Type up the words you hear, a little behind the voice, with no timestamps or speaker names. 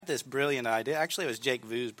this brilliant idea. Actually, it was Jake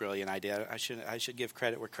Vu's brilliant idea. I should give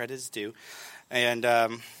credit where credit is due. And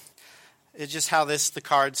it's just how the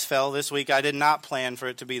cards fell this week. I did not plan for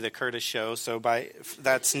it to be the Curtis show, so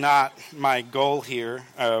that's not my goal here.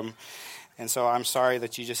 And so I'm sorry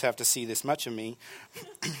that you just have to see this much of me.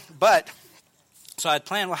 But so I'd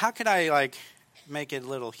planned, well, how could I make it a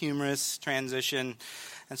little humorous transition?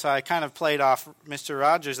 And so I kind of played off Mr.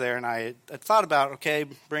 Rogers there, and I thought about, okay,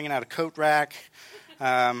 bringing out a coat rack,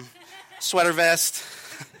 sweater vest,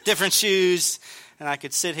 different shoes, and I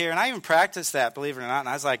could sit here. And I even practiced that, believe it or not. And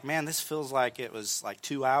I was like, man, this feels like it was like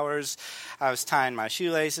 2 hours. I was tying my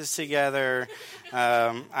shoelaces together.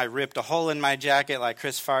 I ripped a hole in my jacket like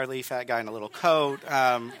Chris Farley, fat guy in a little coat.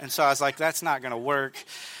 And so I was like, that's not going to work.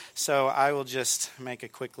 So I will just make a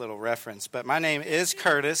quick little reference. But my name is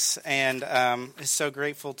Curtis, and I'm so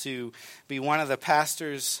grateful to be one of the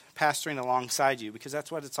pastors pastoring alongside you, because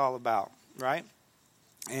that's what it's all about, right?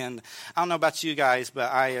 And I don't know about you guys,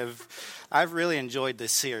 but I've really enjoyed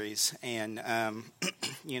this series, and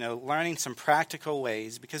learning some practical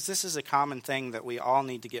ways, because this is a common thing that we all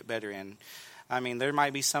need to get better in. I mean, there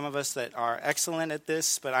might be some of us that are excellent at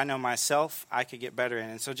this, but I know myself, I could get better in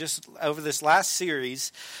it. And so just over this last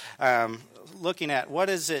series, looking at what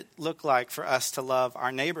does it look like for us to love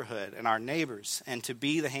our neighborhood and our neighbors and to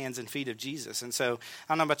be the hands and feet of Jesus. And so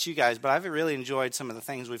I don't know about you guys, but I've really enjoyed some of the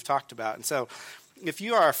things we've talked about. And so if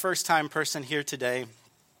you are a first-time person here today,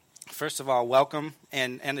 first of all, welcome,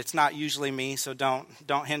 and it's not usually me, so don't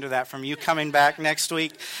hinder that from you coming back next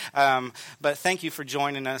week. But thank you for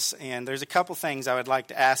joining us, and there's a couple things I would like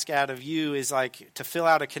to ask out of you is to fill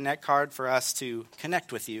out a Connect card for us to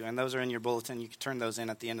connect with you, and those are in your bulletin. You can turn those in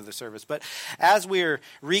at the end of the service. But as we're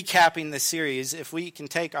recapping this series, if we can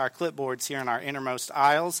take our clipboards here in our innermost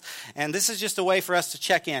aisles, and this is just a way for us to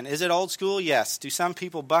check in. Is it old school? Yes. Do some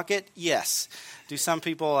people bucket? Yes. Do some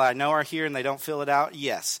people I know are here and they don't fill it out?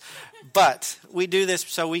 Yes. But we do this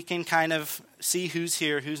so we can kind of see who's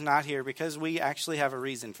here, who's not here, because we actually have a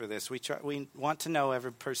reason for this. We want to know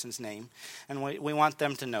every person's name, and we want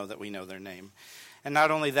them to know that we know their name. And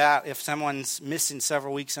not only that, if someone's missing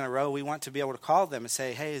several weeks in a row, we want to be able to call them and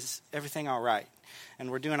say, hey, is everything all right?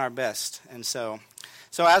 And we're doing our best. And so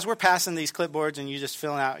as we're passing these clipboards and you just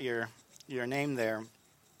filling out your name there,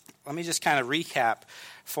 let me just kind of recap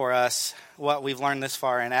for us what we've learned this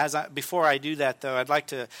far. And before I do that, though, I'd like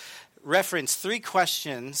to reference 3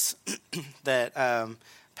 questions that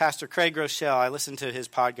Pastor Craig Rochelle, I listened to his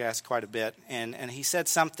podcast quite a bit, and he said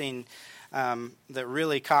something that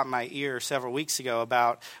really caught my ear several weeks ago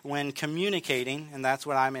about when communicating, and that's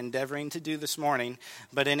what I'm endeavoring to do this morning,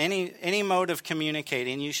 but in any mode of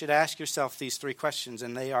communicating, you should ask yourself these 3 questions,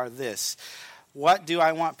 and they are this. What do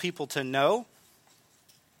I want people to know?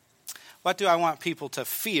 What do I want people to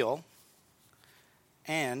feel?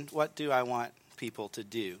 And what do I want people to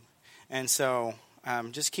do? And so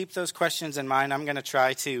just keep those questions in mind. I'm going to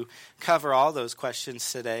try to cover all those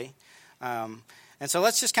questions today. And so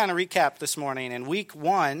let's just kind of recap this morning. In week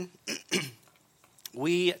 1,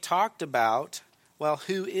 we talked about, well,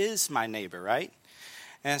 who is my neighbor, right?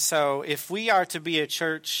 And so if we are to be a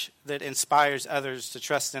church that inspires others to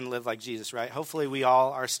trust and live like Jesus, right? Hopefully we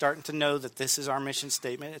all are starting to know that this is our mission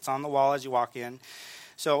statement. It's on the wall as you walk in.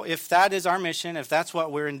 So if that is our mission, if that's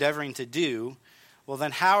what we're endeavoring to do, well,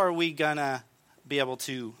 then how are we going to be able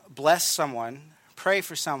to bless someone, pray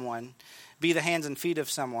for someone, be the hands and feet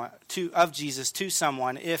of Jesus to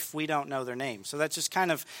someone if we don't know their name? So that's just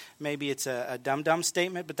kind of, maybe it's a dumb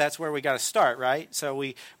statement, but that's where we got to start, right? So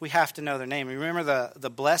we have to know their name. Remember the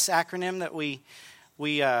BLESS acronym that we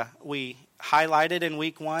highlighted in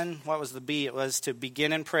week 1? What was the B? It was to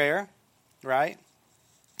begin in prayer, right?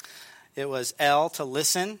 It was L, to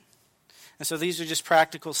listen. And so these are just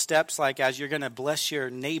practical steps, like as you're going to bless your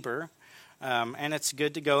neighbor. And it's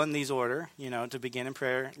good to go in these order, to begin in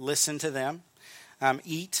prayer, listen to them,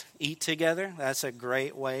 eat together. That's a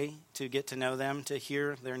great way to get to know them, to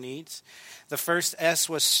hear their needs. The first S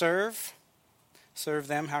was serve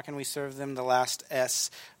them. How can we serve them? The last S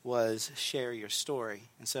was share your story.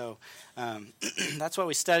 And so that's what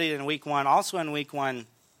we studied in week 1. Also in week 1,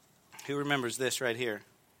 who remembers this right here?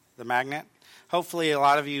 The magnet. Hopefully a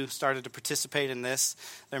lot of you started to participate in this.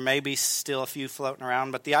 There may be still a few floating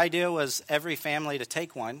around, but the idea was every family to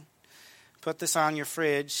take one, put this on your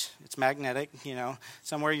fridge. It's magnetic,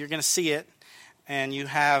 somewhere you're going to see it, and you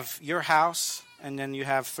have your house, and then you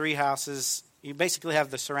have 3 houses. You basically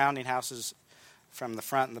have the surrounding houses from the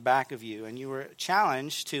front and the back of you, and you were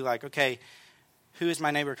challenged to okay, who is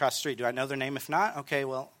my neighbor across the street? Do I know their name? If not, okay,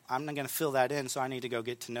 well, I'm not going to fill that in, so I need to go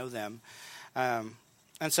get to know them.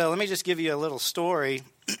 And so let me just give you a little story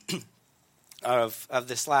of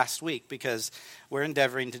this last week, because we're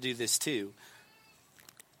endeavoring to do this too.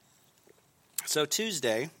 So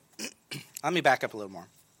Tuesday, let me back up a little more.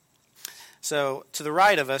 So to the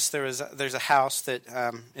right of us, there's a house that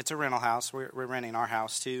it's a rental house. We're renting our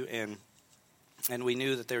house too, and we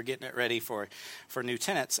knew that they were getting it ready for new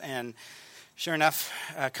tenants. And sure enough,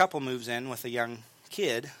 a couple moves in with a young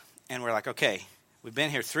kid, and we're like, okay, we've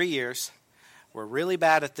been here 3 years. We're really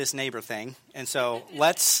bad at this neighbor thing, and so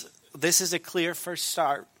this is a clear first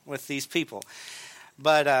start with these people.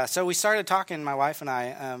 But so we started talking, my wife and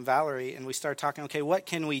I, Valerie, and we started talking, okay, what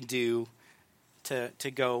can we do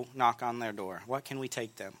to go knock on their door? What can we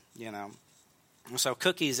take them, So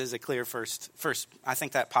cookies is a clear first. I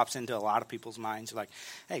think that pops into a lot of people's minds. Like,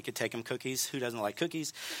 hey, you could take them cookies. Who doesn't like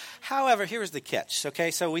cookies? However, here's the catch,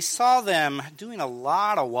 okay? So we saw them doing a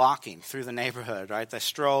lot of walking through the neighborhood, right? The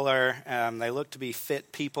stroller. They look to be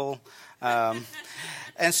fit people.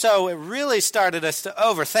 And so it really started us to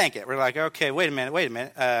overthink it. We're like, okay, wait a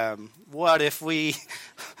minute. What if we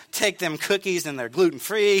take them cookies and they're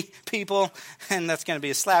gluten-free people, and that's going to be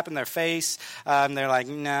a slap in their face? And they're like,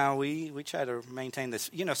 no, we try to maintain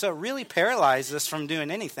this. So it really paralyzed us from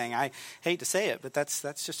doing anything. I hate to say it, but that's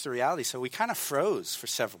just the reality. So we kind of froze for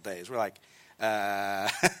several days. We're like,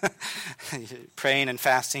 praying and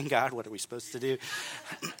fasting. God, what are we supposed to do?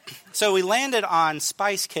 So we landed on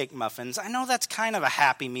spice cake muffins. I know that's kind of a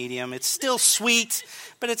happy medium. It's still sweet,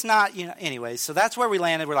 but it's not, anyways. So that's where we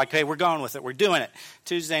landed. We're like, hey, we're going with it. We're doing it.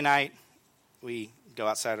 Tuesday night, we go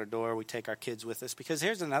outside our door. We take our kids with us, because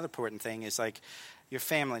here's another important thing is like your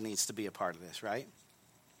family needs to be a part of this, right?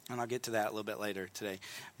 And I'll get to that a little bit later today.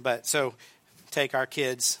 But so take our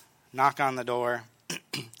kids, knock on the door,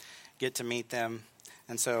 get to meet them.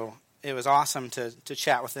 And so it was awesome to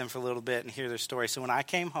chat with them for a little bit and hear their story. So when I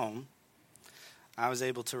came home, I was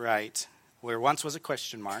able to write, where once was a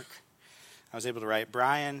question mark, I was able to write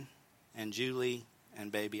Brian and Julie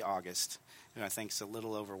and baby August, who I think is a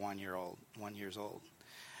little over 1 years old.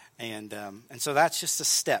 And so that's just a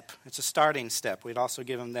step. It's a starting step. We'd also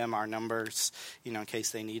given them our numbers, in case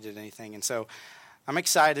they needed anything. And so I'm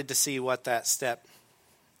excited to see what that step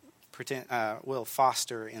will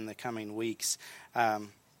foster in the coming weeks.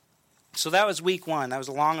 So that was week one. That was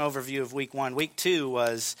a long overview of week one. Week two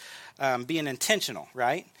was being intentional,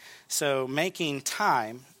 right? So making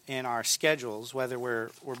time in our schedules, whether we're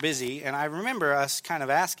busy. And I remember us kind of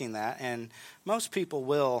asking that, and most people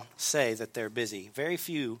will say that they're busy. Very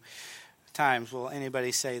few times will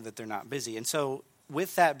anybody say that they're not busy. And so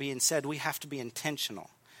with that being said, we have to be intentional.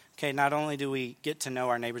 Okay, not only do we get to know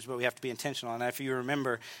our neighbors, but we have to be intentional. And if you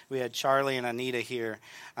remember, we had Charlie and Anita here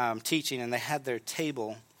teaching, and they had their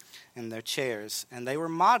table and their chairs, and they were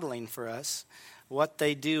modeling for us what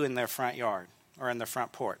they do in their front yard or in their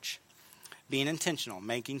front porch. Being intentional,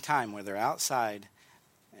 making time where they're outside,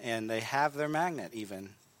 and they have their magnet even.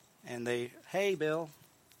 And they, hey, Bill,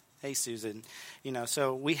 hey, Susan.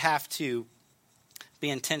 So we have to be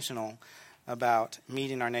intentional about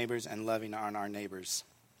meeting our neighbors and loving on our neighbors.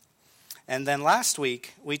 And then last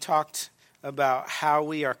week, we talked about how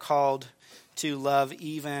we are called to love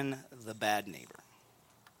even the bad neighbor.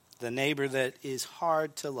 The neighbor that is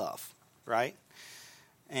hard to love, right?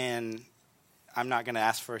 And I'm not going to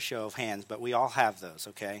ask for a show of hands, but we all have those,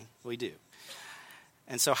 okay? We do.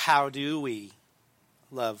 And so how do we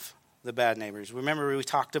love the bad neighbors? Remember, we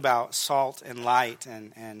talked about salt and light,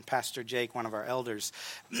 and Pastor Jake, one of our elders,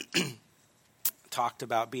 talked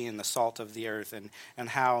about being the salt of the earth and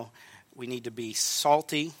how we need to be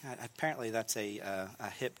salty. Apparently that's a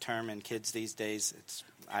hip term in kids these days.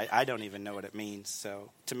 I don't even know what it means.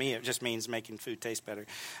 So to me, it just means making food taste better.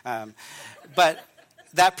 But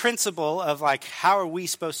that principle of like, how are we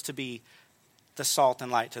supposed to be the salt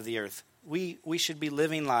and light to the earth? We should be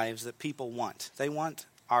living lives that people want. They want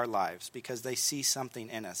our lives because they see something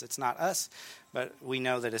in us. It's not us, but we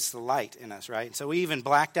know that it's the light in us, right? So we even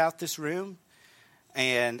blacked out this room,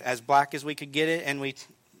 and as black as we could get it, and we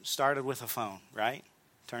started with a phone, right?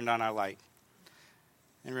 Turned on our light.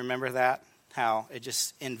 And remember that? How it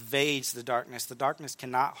just invades the darkness. The darkness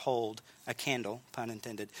cannot hold a candle, pun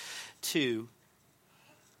intended, to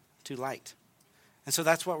light. And so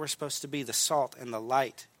that's what we're supposed to be, the salt and the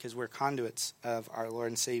light, because we're conduits of our Lord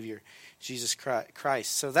and Savior, Jesus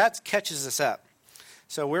Christ. So that catches us up.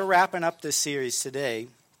 So we're wrapping up this series today.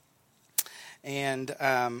 And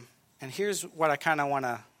here's what I kind of want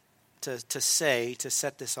to say to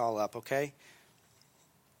set this all up, okay?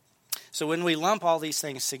 So when we lump all these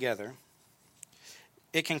things together,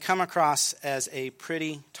 it can come across as a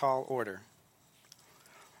pretty tall order.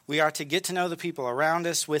 We are to get to know the people around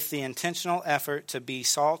us with the intentional effort to be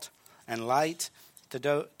salt and light,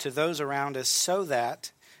 to those around us so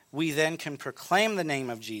that we then can proclaim the name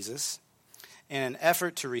of Jesus in an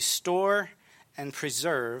effort to restore and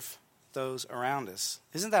preserve those around us.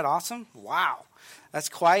 Isn't that awesome? Wow. That's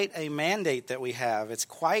quite a mandate that we have. It's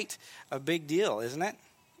quite a big deal, isn't it?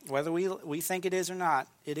 Whether we think it is or not,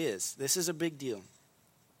 it is. This is a big deal.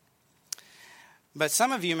 But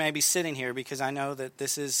some of you may be sitting here because I know that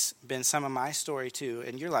this has been some of my story too,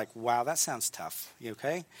 and you're like, wow, that sounds tough. You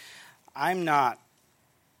okay? I'm not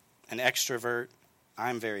an extrovert.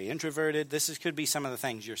 I'm very introverted. Could be some of the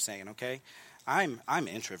things you're saying, okay? I'm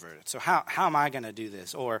introverted, so how am I going to do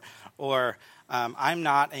this? Or I'm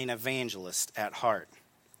not an evangelist at heart.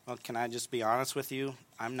 Well, can I just be honest with you?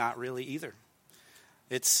 I'm not really either.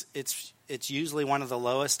 It's usually one of the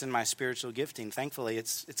lowest in my spiritual gifting. Thankfully,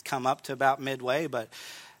 it's come up to about midway. But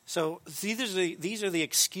so these are the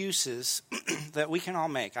excuses that we can all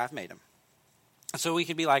make. I've made them. So we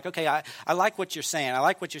could be like, okay, I like what you're saying. I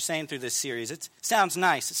like what you're saying through this series. It sounds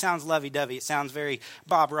nice. It sounds lovey-dovey. It sounds very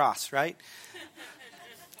Bob Ross, right?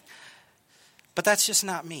 But that's just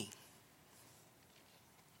not me.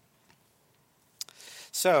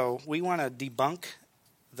 So we want to debunk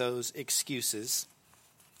those excuses.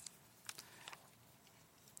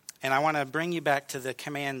 And I want to bring you back to the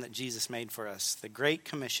command that Jesus made for us, the Great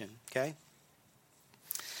Commission, okay?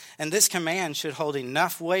 And this command should hold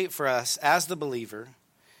enough weight for us as the believer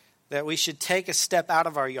that we should take a step out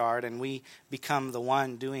of our yard and we become the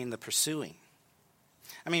one doing the pursuing.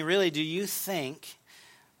 I mean, really, do you think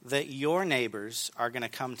that your neighbors are going to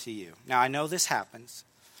come to you? Now, I know this happens,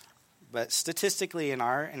 but statistically in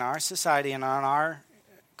our society and on our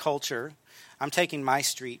culture, I'm taking my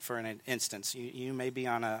street for an instance. You may be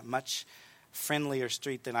on a much friendlier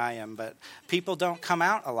street than I am, but people don't come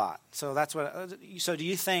out a lot. So So do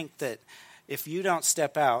you think that if you don't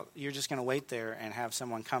step out, you're just going to wait there and have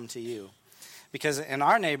someone come to you? Because in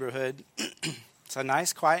our neighborhood, it's a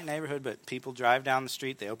nice, quiet neighborhood, but people drive down the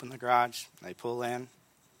street, they open the garage, they pull in,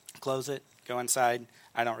 close it, go inside.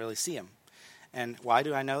 I don't really see them. And why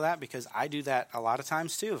do I know that? Because I do that a lot of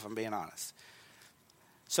times too, if I'm being honest.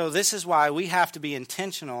 So this is why we have to be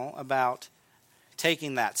intentional about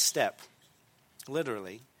taking that step,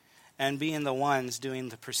 literally, and being the ones doing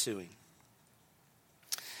the pursuing.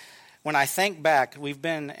 When I think back, we've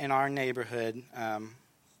been in our neighborhood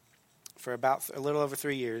for about a little over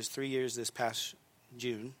 3 years. 3 years this past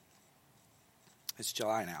June. It's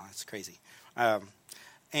July now. It's crazy.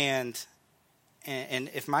 And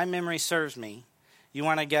if my memory serves me, you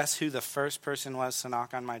want to guess who the first person was to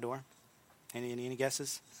knock on my door? Any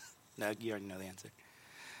guesses? No, you already know the answer.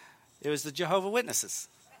 It was the Jehovah's Witnesses.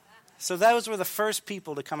 So those were the first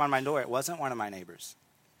people to come on my door. It wasn't one of my neighbors.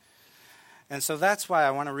 And so that's why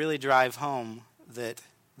I want to really drive home that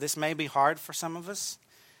this may be hard for some of us,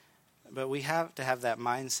 but we have to have that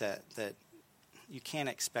mindset that you can't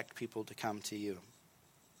expect people to come to you.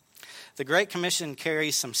 The Great Commission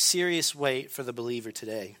carries some serious weight for the believer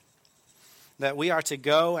today, that we are to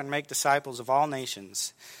go and make disciples of all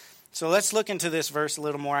nations. So let's look into this verse a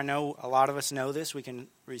little more. I know a lot of us know this. We can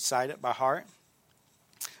recite it by heart.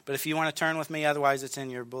 But if you want to turn with me, otherwise it's in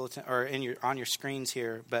your bulletin or on your screens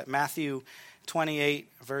here. But Matthew 28,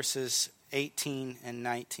 verses 18 and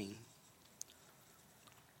 19.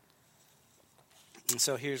 And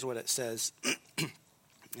so here's what it says.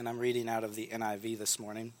 And I'm reading out of the NIV this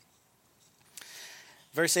morning.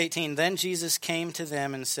 Verse 18, Then Jesus came to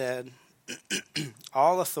them and said,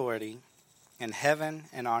 All authority in heaven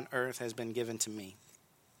and on earth has been given to me.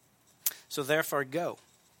 So therefore go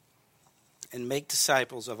and make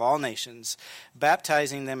disciples of all nations,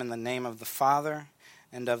 baptizing them in the name of the Father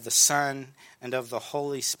and of the Son and of the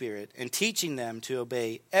Holy Spirit, and teaching them to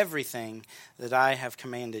obey everything that I have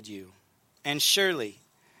commanded you. And surely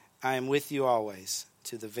I am with you always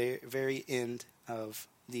to the very end of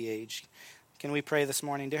the age. Can we pray this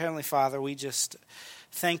morning? Dear Heavenly Father, we just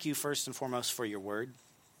thank you first and foremost for your word.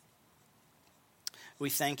 We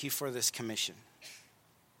thank you for this commission,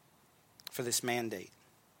 for this mandate.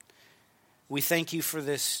 We thank you for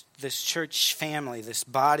this church family, this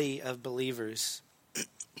body of believers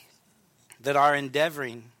that are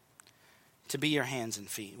endeavoring to be your hands and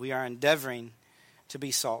feet. We are endeavoring to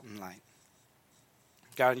be salt and light.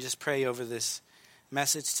 God, I just pray over this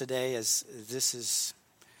message today as this is,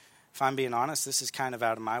 if I'm being honest, this is kind of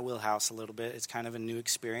out of my wheelhouse a little bit. It's kind of a new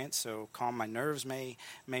experience, so calm my nerves. May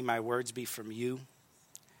my words be from you.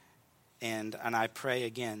 And I pray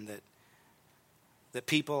again that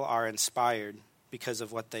people are inspired because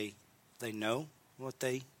of what they know, what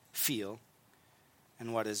they feel,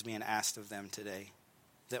 and what is being asked of them today,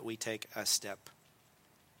 that we take a step.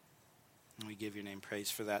 And we give your name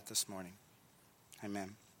praise for that this morning.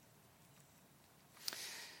 Amen.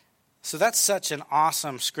 So that's such an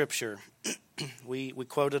awesome scripture. We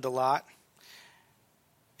quoted a lot.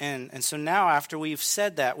 And so now after we've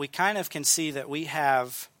said that, we kind of can see that we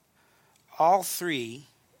have all three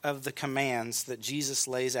of the commands that Jesus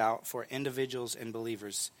lays out for individuals and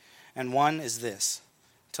believers. And one is this: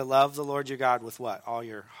 to love the Lord your God with what? All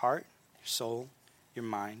your heart, your soul, your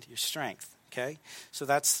mind, your strength. Okay? So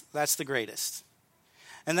that's the greatest.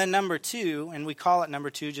 And then number two, and we call it number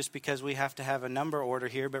two just because we have to have a number order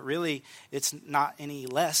here, but really it's not any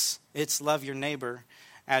less. It's love your neighbor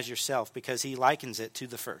as yourself, because he likens it to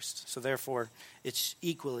the first. So therefore, it's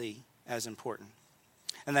equally as important.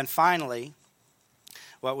 And then finally,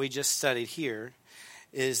 what we just studied here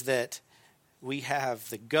is that we have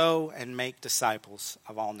the go and make disciples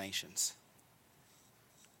of all nations.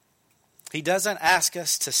 He doesn't ask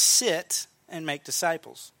us to sit and make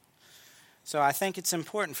disciples. So I think it's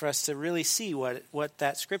important for us to really see what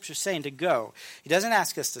that scripture is saying, to go. He doesn't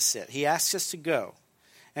ask us to sit. He asks us to go.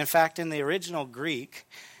 In fact, in the original Greek,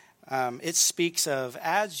 it speaks of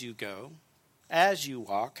as you go, as you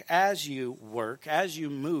walk, as you work, as you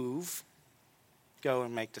move, go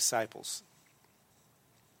and make disciples.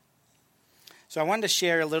 So I wanted to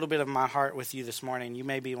share a little bit of my heart with you this morning. You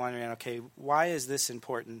may be wondering, okay, why is this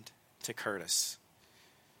important to Curtis?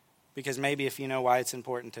 Because maybe if you know why it's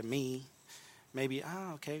important to me, maybe,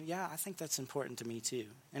 okay, yeah, I think that's important to me too.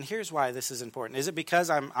 And here's why this is important. Is it because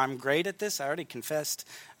I'm great at this? I already confessed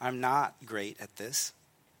I'm not great at this.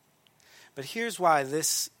 But here's why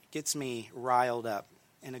this gets me riled up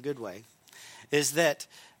in a good way, is that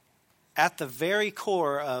at the very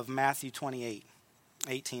core of Matthew 28,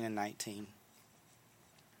 18 and 19,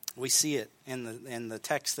 we see it in the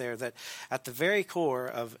text there, that at the very core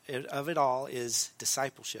of it all is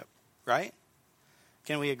discipleship, right?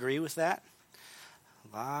 Can we agree with that?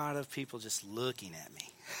 A lot of people just looking at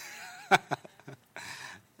me.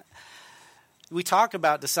 We talk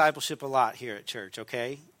about discipleship a lot here at church,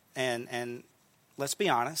 okay? And let's be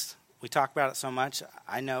honest, we talk about it so much,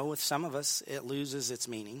 I know with some of us it loses its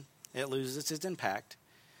meaning. It loses its impact.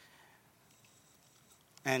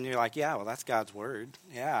 And you're like, yeah, well, that's God's word.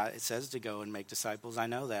 Yeah, it says to go and make disciples. I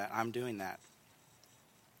know that. I'm doing that.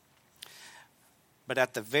 But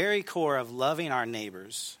at the very core of loving our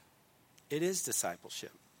neighbors, it is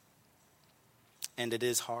discipleship. And it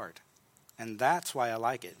is hard. And that's why I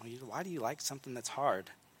like it. Why do you like something that's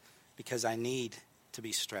hard? Because I need to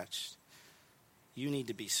be stretched. You need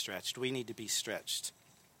to be stretched. We need to be stretched.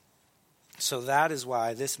 So that is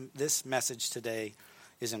why this message today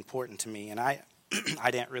is important to me. And I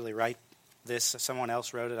didn't really write this. Someone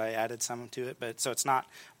else wrote it. I added some to it. But so it's not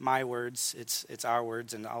my words. It's our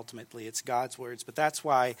words, and ultimately it's God's words. But that's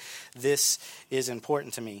why this is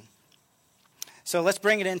important to me. So let's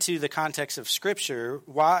bring it into the context of Scripture.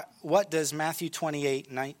 What does Matthew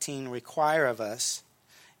 28:19 require of us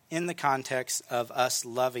in the context of us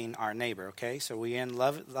loving our neighbor? Okay, so we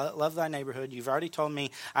love thy neighborhood. You've already told me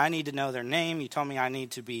I need to know their name. You told me I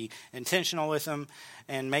need to be intentional with them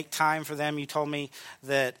and make time for them. You told me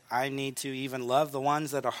that I need to even love the ones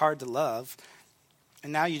that are hard to love.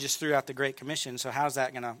 And now you just threw out the Great Commission. So how's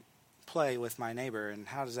that going to play with my neighbor? And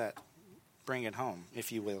how does that bring it home,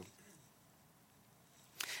 if you will?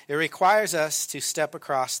 It requires us to step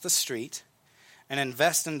across the street and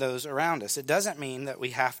invest in those around us. It doesn't mean that we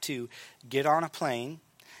have to get on a plane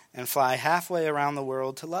and fly halfway around the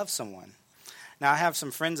world to love someone. Now, I have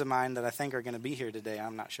some friends of mine that I think are going to be here today.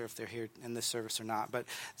 I'm not sure if they're here in this service or not, but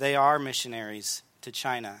they are missionaries to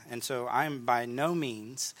China. And so I'm by no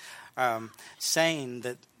means saying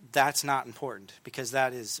that that's not important, because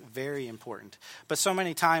that is very important. But so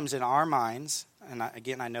many times in our minds, and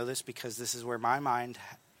I know this because this is where my mind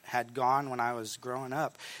had gone when I was growing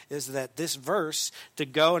up, is that this verse, to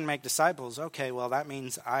go and make disciples, okay, well, that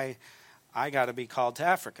means I got to be called to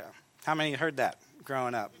Africa. How many heard that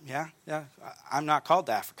growing up? Yeah? I'm not called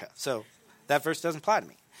to Africa, so that verse doesn't apply to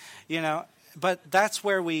me. But that's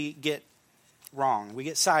where we get wrong. We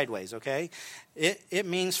get sideways, okay? It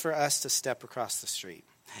means for us to step across the street.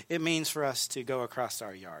 It means for us to go across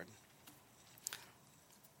our yard.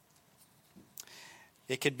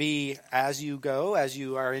 It could be as you go, as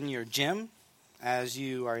you are in your gym, as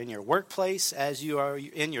you are in your workplace, as you are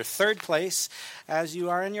in your third place, as you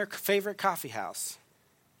are in your favorite coffee house.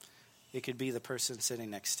 It could be the person sitting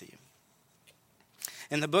next to you.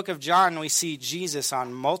 In the book of John, we see Jesus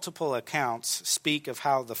on multiple accounts speak of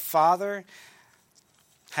how the Father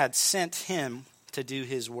had sent him to do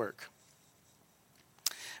his work.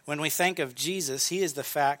 When we think of Jesus, he is in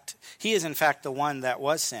fact the one that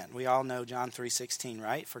was sent. We all know John 3:16,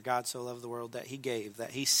 right? For God so loved the world that he gave,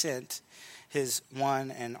 that he sent his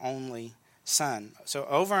one and only Son. So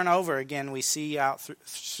over and over again, we see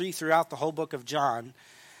throughout the whole book of John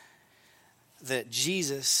that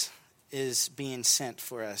Jesus is being sent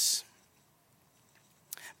for us.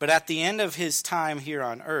 But at the end of his time here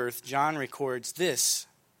on earth, John records this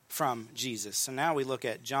from Jesus. So now we look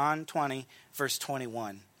at John 20, verse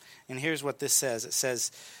 21. And here's what this says. It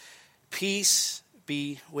says, "Peace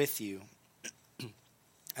be with you.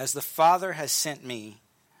 As the Father has sent me,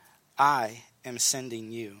 I am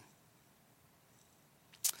sending you."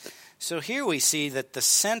 So here we see that the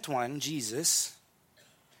sent one, Jesus,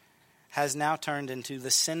 has now turned into the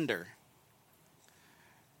sender.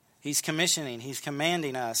 He's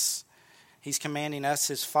commanding us,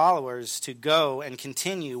 his followers, to go and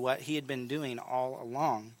continue what he had been doing all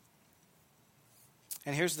along.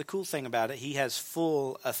 And here's the cool thing about it. He has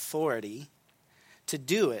full authority to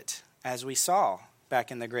do it, as we saw back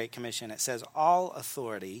in the Great Commission. It says, "All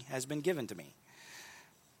authority has been given to me."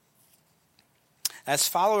 As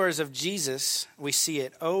followers of Jesus, we see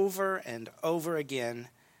it over and over again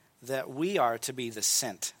that we are to be the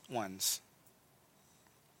sent ones.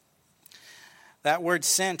 That word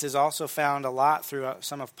sent is also found a lot throughout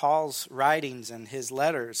some of Paul's writings and his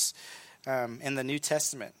letters in the New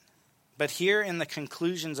Testament. But here in the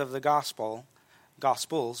conclusions of the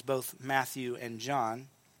Gospels, both Matthew and John,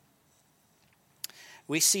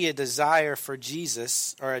 we see a desire for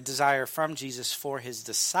Jesus, or a desire from Jesus for his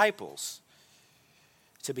disciples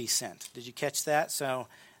to be sent. Did you catch that? So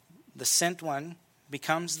the sent one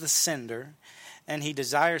becomes the sender, and he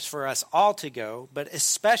desires for us all to go, but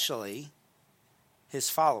especially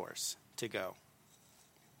his followers to go.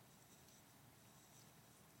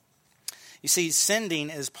 You see, sending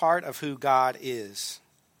is part of who God is.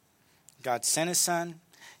 God sent his Son.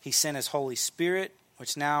 He sent his Holy Spirit,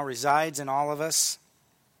 which now resides in all of us.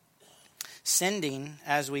 Sending,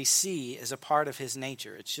 as we see, is a part of his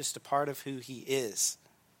nature. It's just a part of who he is.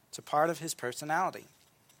 It's a part of his personality.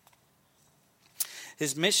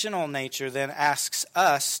 His missional nature then asks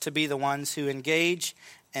us to be the ones who engage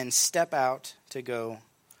and step out to go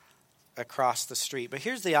across the street. But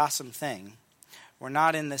here's the awesome thing. We're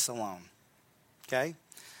not in this alone. Okay?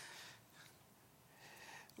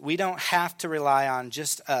 We don't have to rely on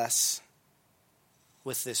just us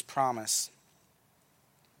with this promise.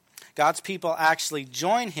 God's people actually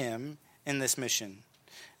join him in this mission.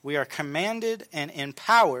 We are commanded and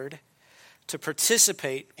empowered to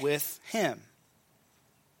participate with him.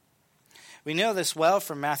 We know this well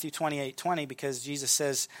from Matthew 28:20 because Jesus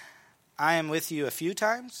says, "I am with you a few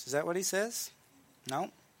times." Is that what he says?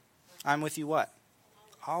 No. I'm with you what?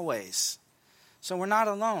 Always. So we're not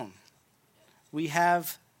alone. We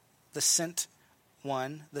have the sent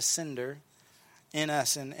one, the sender, in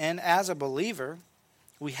us. And as a believer,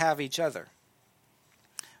 we have each other.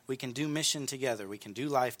 We can do mission together. We can do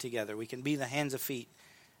life together. We can be the hands and feet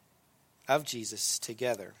of Jesus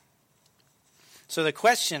together. So the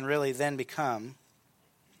question really then becomes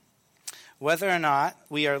whether or not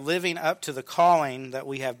we are living up to the calling that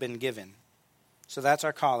we have been given. So that's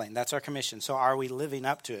our calling. That's our commission. So are we living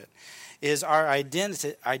up to it? Is our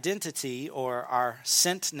identity or our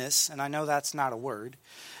sentness, and I know that's not a word,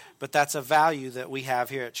 but that's a value that we have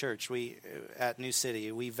here at church. We at New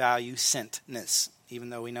City, we value sentness. Even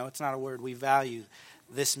though we know it's not a word, we value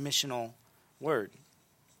this missional word.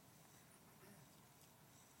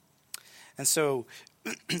 And so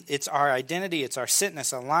it's our identity, it's our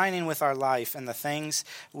sentness aligning with our life and the things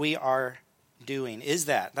we are doing.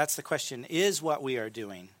 That's the question, is what we are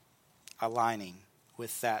doing aligning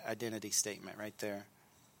with that identity statement right there?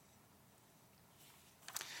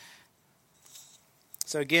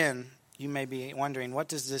 So again, you may be wondering, what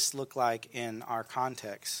does this look like in our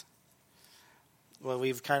context? Well,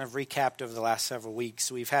 we've kind of recapped over the last several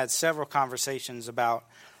weeks. We've had several conversations about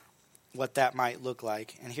what that might look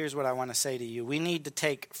like. And here's what I want to say to you. We need to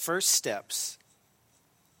take first steps.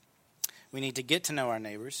 We need to get to know our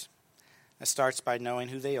neighbors. That starts by knowing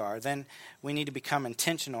who they are. Then we need to become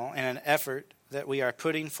intentional in an effort that we are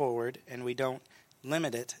putting forward, and we don't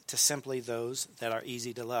limit it to simply those that are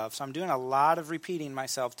easy to love. So I'm doing a lot of repeating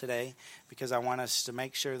myself today because I want us to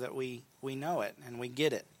make sure that we know it and we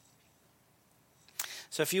get it.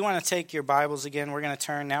 So if you want to take your Bibles again, we're going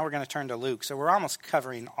to turn to Luke. So we're almost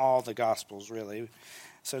covering all the Gospels, really.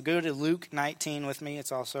 So go to Luke 19 with me.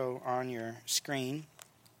 It's also on your screens.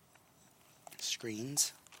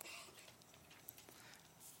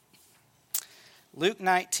 Luke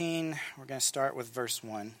 19, we're going to start with verse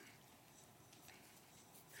 1.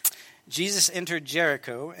 Jesus entered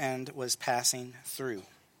Jericho and was passing through.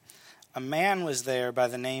 A man was there by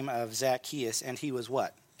the name of Zacchaeus, and he was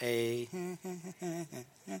what?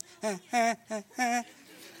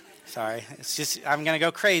 Sorry, it's just I'm going to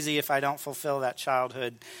go crazy if I don't fulfill that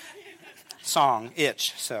childhood song,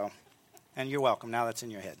 Itch. So, and you're welcome. Now that's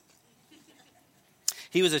in your head.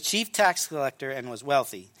 He was a chief tax collector and was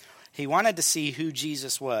wealthy. He wanted to see who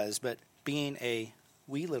Jesus was, but being a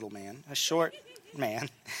wee little man, a short man,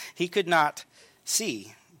 he could not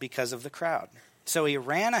see because of the crowd. So he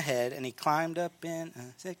ran ahead and he climbed up in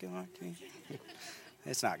a sycamore tree.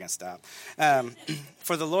 It's not going to stop.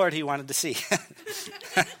 For the Lord he wanted to see.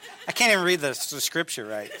 I can't even read the scripture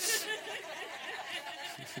right.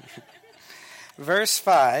 Verse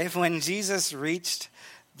 5, when Jesus reached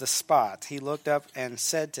the spot, he looked up and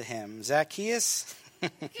said to him, Zacchaeus,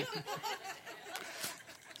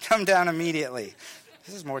 come down immediately.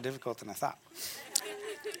 This is more difficult than I thought.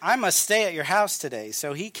 I must stay at your house today.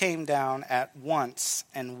 So he came down at once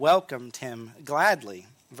and welcomed him gladly.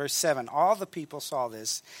 Verse 7, all the people saw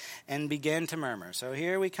this and began to murmur. So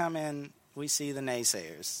here we come in, we see the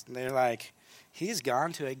naysayers. They're like, he's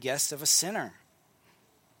gone to a guest of a sinner.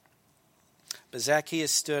 But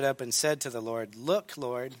Zacchaeus stood up and said to the Lord, look,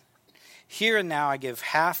 Lord, here and now I give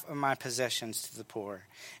half of my possessions to the poor.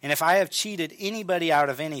 And if I have cheated anybody out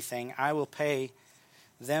of anything, I will pay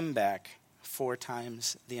them back 4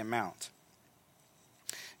 times the amount.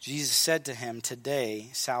 Jesus said to him, today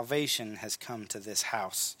salvation has come to this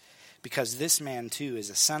house, because this man too is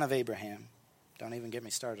a son of Abraham. Don't even get me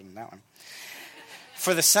started on that one.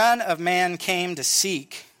 For the Son of Man came to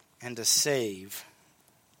seek and to save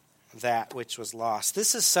that which was lost.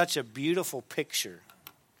 This is such a beautiful picture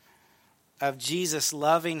of Jesus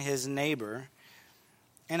loving his neighbor,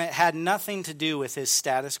 and it had nothing to do with his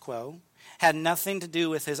status quo, had nothing to do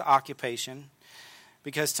with his occupation,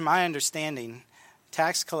 because to my understanding,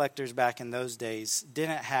 tax collectors back in those days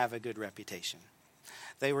didn't have a good reputation.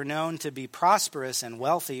 They were known to be prosperous and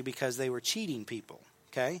wealthy because they were cheating people,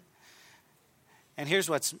 okay? And here's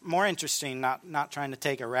what's more interesting, not trying to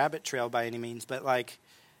take a rabbit trail by any means, but like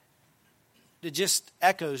it just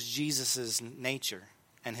echoes Jesus' nature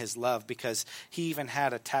and his love, because he even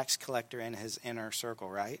had a tax collector in his inner circle,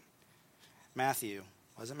 right? Matthew.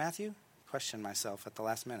 Was it Matthew? Questioned myself at the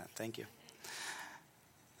last minute. Thank you.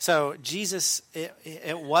 So Jesus,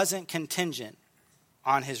 it wasn't contingent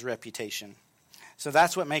on his reputation. So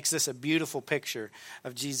that's what makes this a beautiful picture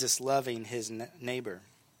of Jesus loving his neighbor.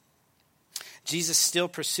 Jesus still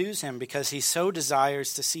pursues him because he so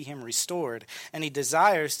desires to see him restored, and he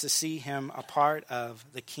desires to see him a part of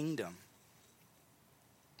the kingdom.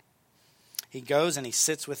 He goes and he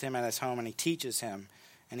sits with him at his home and he teaches him,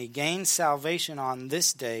 and he gains salvation on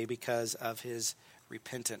this day because of his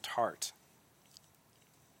repentant heart.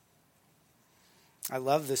 I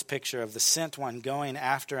love this picture of the sent one going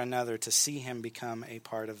after another to see him become a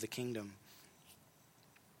part of the kingdom.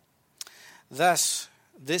 Thus,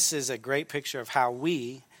 this is a great picture of how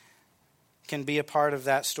we can be a part of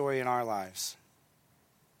that story in our lives.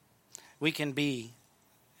 We can be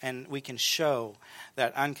and we can show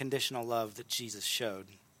that unconditional love that Jesus showed.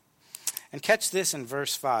 And catch this in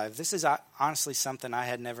verse 5. This is honestly something I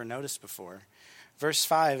had never noticed before. Verse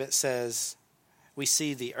 5, it says, we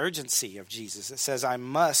see the urgency of Jesus. It says, I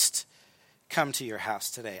must come to your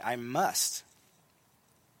house today. I must.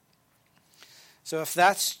 So if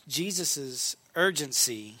that's Jesus'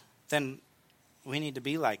 urgency, then we need to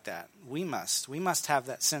be like that. We must. We must have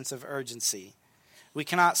that sense of urgency. We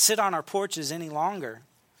cannot sit on our porches any longer.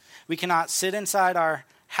 We cannot sit inside our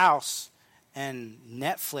house and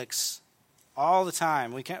Netflix all the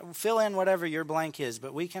time. We can fill in whatever your blank is,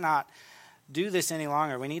 but we cannot do this any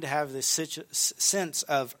longer. We need to have this sense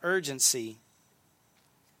of urgency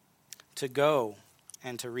to go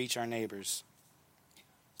and to reach our neighbors.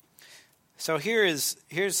 So here's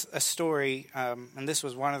a story, and this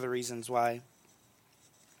was one of the reasons why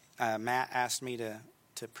Matt asked me to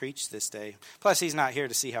preach this day. Plus, he's not here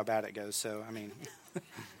to see how bad it goes, so, I mean.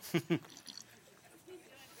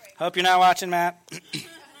 Hope you're not watching, Matt.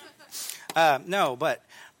 No, but,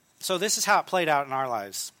 so this is how it played out in our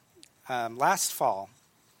lives. Last fall,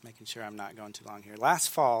 making sure I'm not going too long here. Last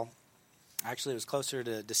fall, actually it was closer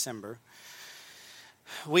to December,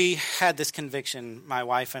 we had this conviction, my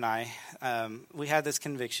wife and I, we had this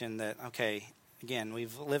conviction that, okay, again,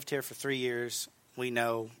 we've lived here for 3 years. We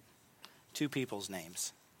know 2 people's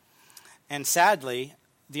names. And sadly,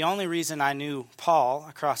 the only reason I knew Paul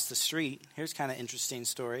across the street, here's kind of interesting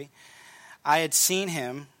story. I had seen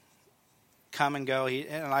him come and go.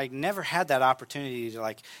 And I never had that opportunity to,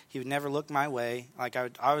 like, he would never look my way. Like,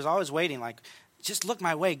 I was always waiting, like, just look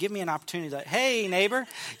my way. Give me an opportunity to, hey, neighbor.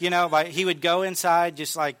 But he would go inside,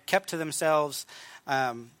 just like kept to themselves.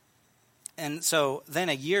 And so then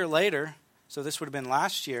a year later, so this would have been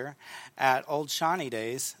last year, at Old Shawnee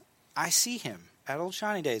Days, I see him at Old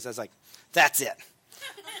Shawnee Days. I was like, that's it.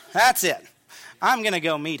 That's it. I'm going to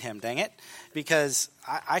go meet him, dang it, because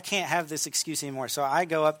I can't have this excuse anymore. So I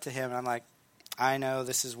go up to him, and I'm like, I know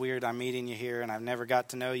this is weird. I'm meeting you here, and I've never got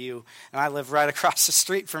to know you. And I live right across the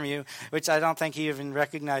street from you, which I don't think he even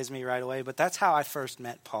recognized me right away. But that's how I first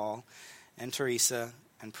met Paul and Teresa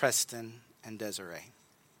and Preston and Desiree.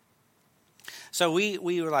 So we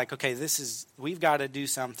were like, okay, we've got to do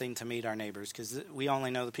something to meet our neighbors, because we only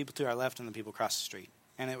know the people to our left and the people across the street.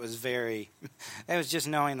 And it was just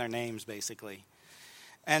knowing their names, basically.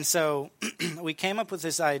 And so we came up with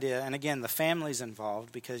this idea, and again, the family's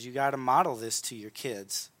involved, because you got to model this to your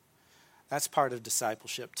kids. That's part of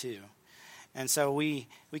discipleship too. And so we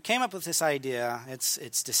came up with this idea.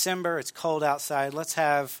 It's December, it's cold outside. Let's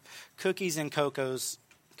have cookies and cocoa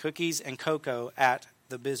at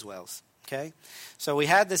the Biswells. Okay? So we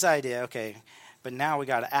had this idea, okay, but now we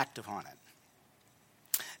got to act upon it.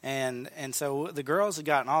 And so the girls had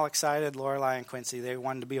gotten all excited, Lorelai and Quincy. They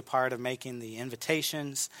wanted to be a part of making the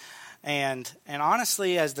invitations. And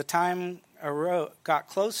honestly, as the time got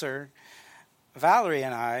closer, Valerie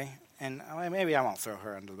and I, and maybe I won't throw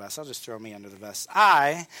her under the bus. I'll just throw me under the bus.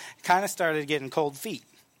 I kind of started getting cold feet.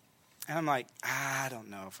 And I'm like, I don't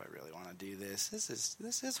know if I really want to do this.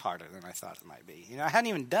 This is harder than I thought it might be. I hadn't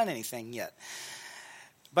even done anything yet.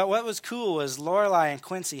 But what was cool was Lorelai and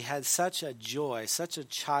Quincy had such a joy, such a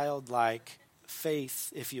childlike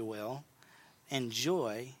faith, if you will, and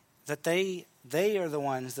joy, that they are the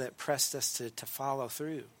ones that pressed us to follow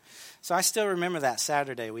through. So I still remember that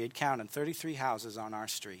Saturday. We had counted 33 houses on our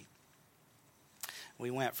street. We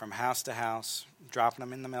went from house to house, dropping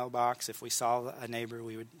them in the mailbox. If we saw a neighbor,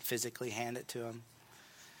 we would physically hand it to them.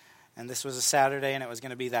 And this was a Saturday, and it was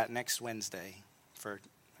going to be that next Wednesday for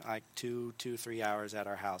like 3 hours at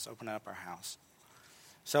our house, opening up our house.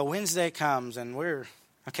 So Wednesday comes, and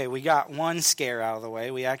we got one scare out of the way.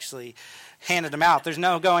 We actually handed them out. There's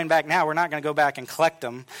no going back now. We're not going to go back and collect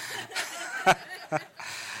them.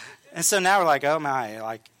 And so now we're like, oh my,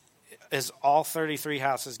 like, is all 33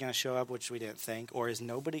 houses going to show up, which we didn't think, or is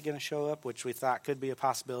nobody going to show up, which we thought could be a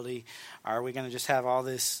possibility? Are we going to just have all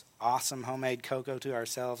this awesome homemade cocoa to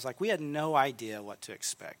ourselves? Like, we had no idea what to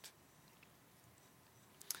expect.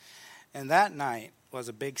 And that night was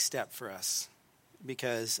a big step for us,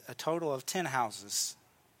 because a total of 10 houses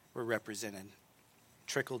were represented,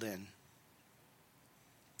 trickled in.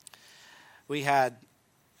 We had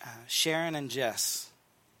Sharon and Jess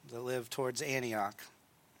that live towards Antioch.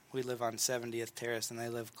 We live on 70th Terrace, and they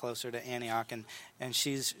live closer to Antioch. And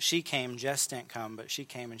she came. Jess didn't come, but she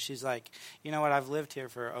came, and she's like, you know what? I've lived here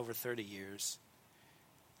for over 30 years,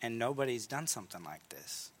 and nobody's done something like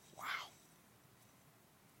this. Wow.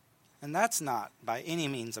 And that's not by any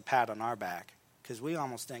means a pat on our back, because we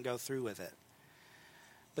almost didn't go through with it.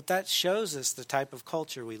 But that shows us the type of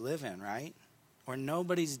culture we live in, right? Where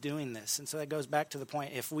nobody's doing this. And so that goes back to the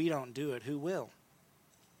point, if we don't do it, who will?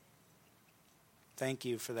 Thank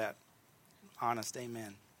you for that honest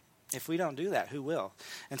amen. If we don't do that, who will?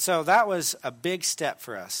 And so that was a big step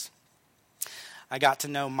for us. I got to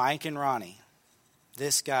know Mike and Ronnie.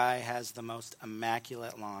 This guy has the most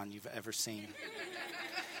immaculate lawn you've ever seen.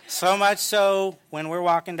 So much so, when we're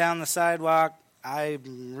walking down the sidewalk,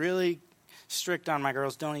 I'm really strict on my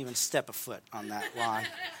girls. Don't even step a foot on that lawn,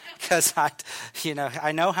 because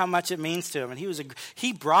I know how much it means to him. And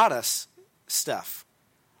he brought us stuff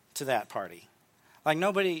to that party. Like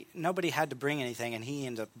nobody had to bring anything, and he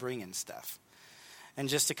ended up bringing stuff. And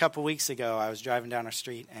just a couple weeks ago, I was driving down our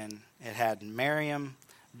street, and it had Merriam,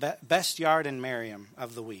 best yard in Merriam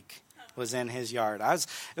of the week was in his yard.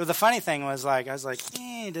 The funny thing was, I was like,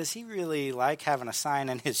 does he really like having a sign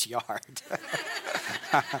in his yard?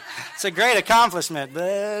 It's a great accomplishment,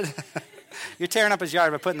 but you're tearing up his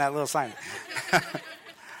yard by putting that little sign.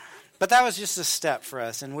 But that was just a step for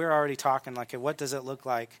us, and we're already talking like, what does it look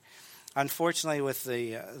like? Unfortunately, with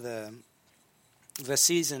the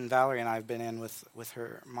season Valerie and I have been in with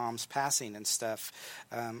her mom's passing and stuff,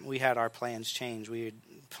 we had our plans change. We had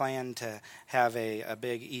planned to have a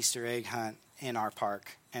big Easter egg hunt in our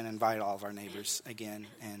park and invite all of our neighbors again,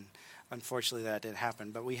 and unfortunately that didn't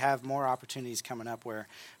happen. But we have more opportunities coming up where,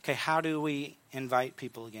 okay, how do we invite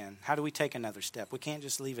people again? How do we take another step? We can't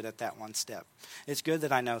just leave it at that one step. It's good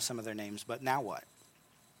that I know some of their names, but now what?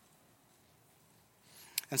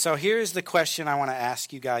 And so here's the question I want to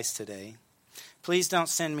ask you guys today. Please don't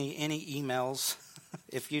send me any emails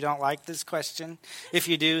if you don't like this question. If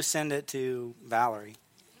you do, send it to Valerie.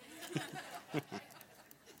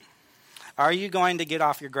 Are you going to get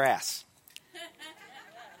off your grass?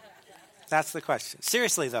 That's the question.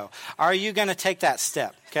 Seriously, though, are you going to take that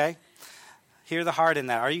step, okay? Hear the heart in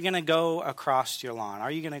that. Are you going to go across your lawn? Are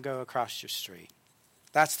you going to go across your street?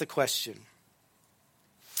 That's the question.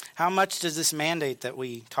 How much does this mandate that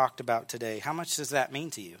we talked about today, how much does that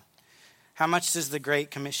mean to you? How much does the Great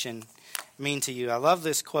Commission mean to you? I love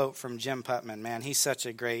this quote from Jim Putman. Man, he's such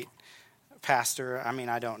a great pastor. I mean,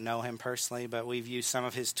 I don't know him personally, but we've used some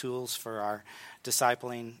of his tools for our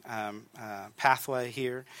discipling pathway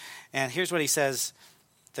here. And here's what he says: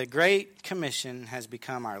 the Great Commission has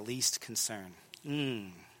become our least concern.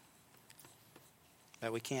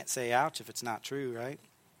 But we can't say ouch if it's not true, right?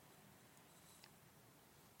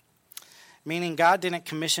 Meaning God didn't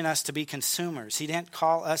commission us to be consumers. He didn't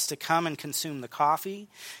call us to come and consume the coffee,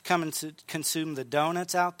 come and to consume the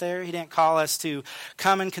donuts out there. He didn't call us to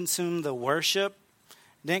come and consume the worship.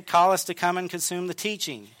 He didn't call us to come and consume the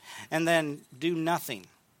teaching and then do nothing.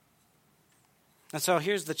 And so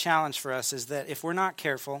here's the challenge for us is that if we're not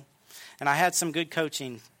careful, and I had some good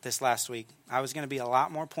coaching this last week, I was going to be a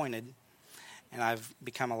lot more pointed, and I've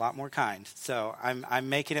become a lot more kind. So I'm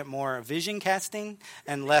making it more vision casting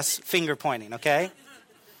and less finger pointing, okay?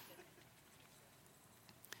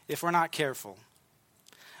 If we're not careful,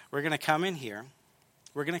 we're going to come in here,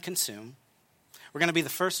 we're going to consume, we're going to be the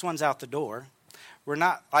first ones out the door. We're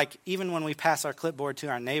not, like, even when we pass our clipboard to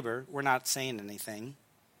our neighbor, we're not saying anything.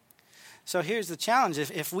 So here's the challenge.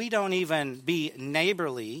 If we don't even be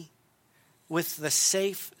neighborly with the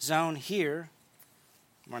safe zone here,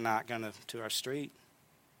 we're not going to our street.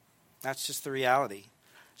 That's just the reality.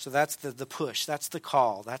 So that's the push. That's the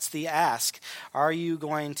call. That's the ask. Are you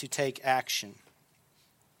going to take action?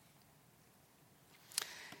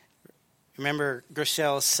 Remember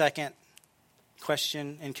Grishel's second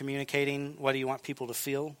question in communicating, what do you want people to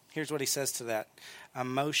feel? Here's what he says to that.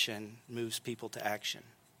 Emotion moves people to action.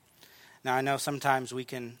 Now, I know sometimes we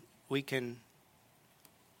can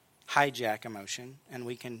hijack emotion, and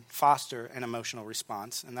we can foster an emotional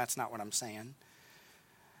response, and that's not what I'm saying.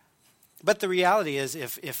 But the reality is,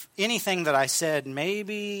 if anything that I said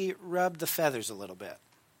maybe rubbed the feathers a little bit,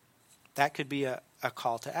 that could be a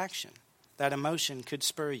call to action. That emotion could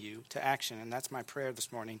spur you to action, and that's my prayer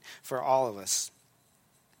this morning for all of us.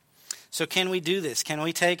 So can we do this? Can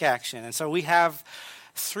we take action? And so we have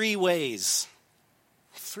 3 ways.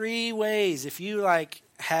 3 ways. If you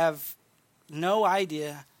have no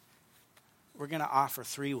idea, we're going to offer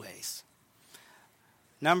 3 ways.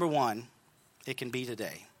 Number 1, it can be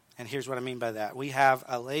today. And here's what I mean by that. We have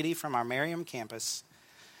a lady from our Merriam campus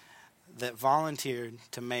that volunteered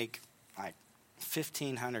to make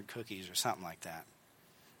 1,500 cookies or something like that.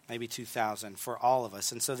 Maybe 2,000 for all of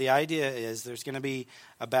us. And so the idea is there's going to be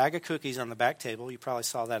a bag of cookies on the back table. You probably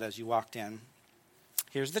saw that as you walked in.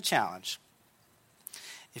 Here's the challenge.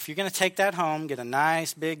 If you're going to take that home, get a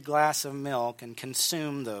nice big glass of milk and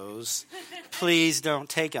consume those, please don't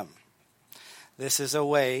take them. This is a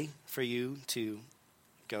way for you to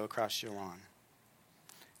go across your lawn.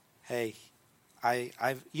 Hey,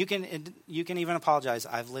 you can even apologize.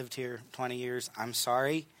 I've lived here 20 years. I'm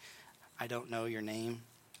sorry. I don't know your name.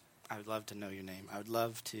 I would love to know your name. I would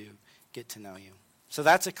love to get to know you. So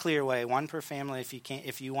that's a clear way, 1 per family.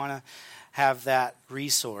 If you want to have that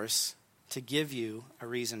resource to give you a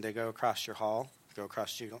reason to go across your hall, go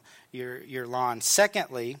across your lawn.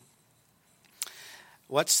 Secondly,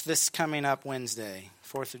 what's this coming up Wednesday,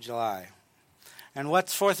 4th of July? And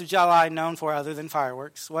what's 4th of July known for other than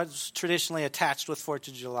fireworks? What's traditionally attached with 4th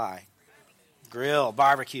of July? Grill,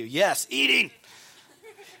 barbecue. Yes, eating.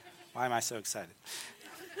 Why am I so excited?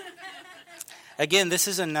 Again, this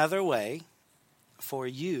is another way for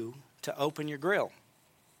you to open your grill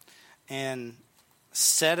and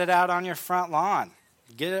set it out on your front lawn.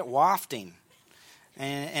 Get it wafting.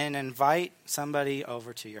 And invite somebody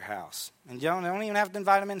over to your house. And you don't even have to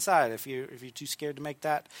invite them inside if you're too scared to make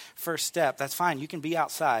that first step. That's fine. You can be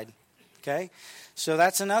outside. Okay? So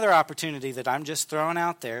that's another opportunity that I'm just throwing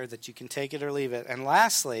out there that you can take it or leave it. And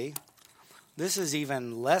lastly, this is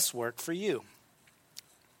even less work for you.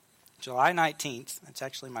 July 19th. That's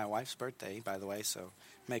actually my wife's birthday, by the way, so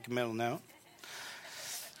make a mental note.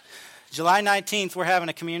 July 19th, we're having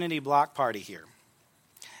a community block party here.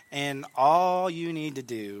 And all you need to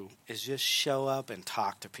do is just show up and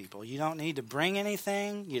talk to people. You don't need to bring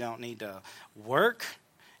anything. You don't need to work.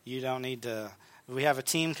 You don't need to. We have a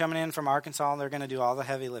team coming in from Arkansas, and they're going to do all the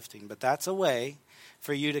heavy lifting. But that's a way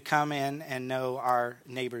for you to come in and know our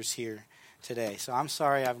neighbors here today. So I'm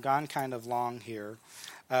sorry I've gone kind of long here.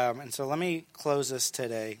 And so let me close this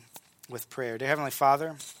today with prayer. Dear Heavenly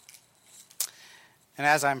Father, and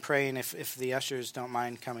as I'm praying, if the ushers don't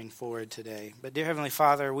mind coming forward today, but dear Heavenly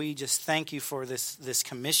Father, we just thank you for this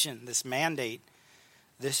commission, this mandate,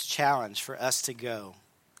 this challenge for us to go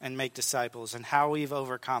and make disciples, and how we've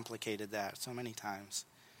overcomplicated that so many times.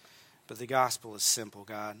 But the gospel is simple,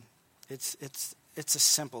 God. It's a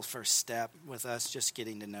simple first step with us just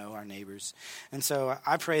getting to know our neighbors. And so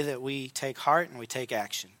I pray that we take heart and we take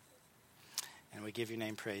action. And we give your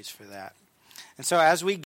name praise for that. And so as we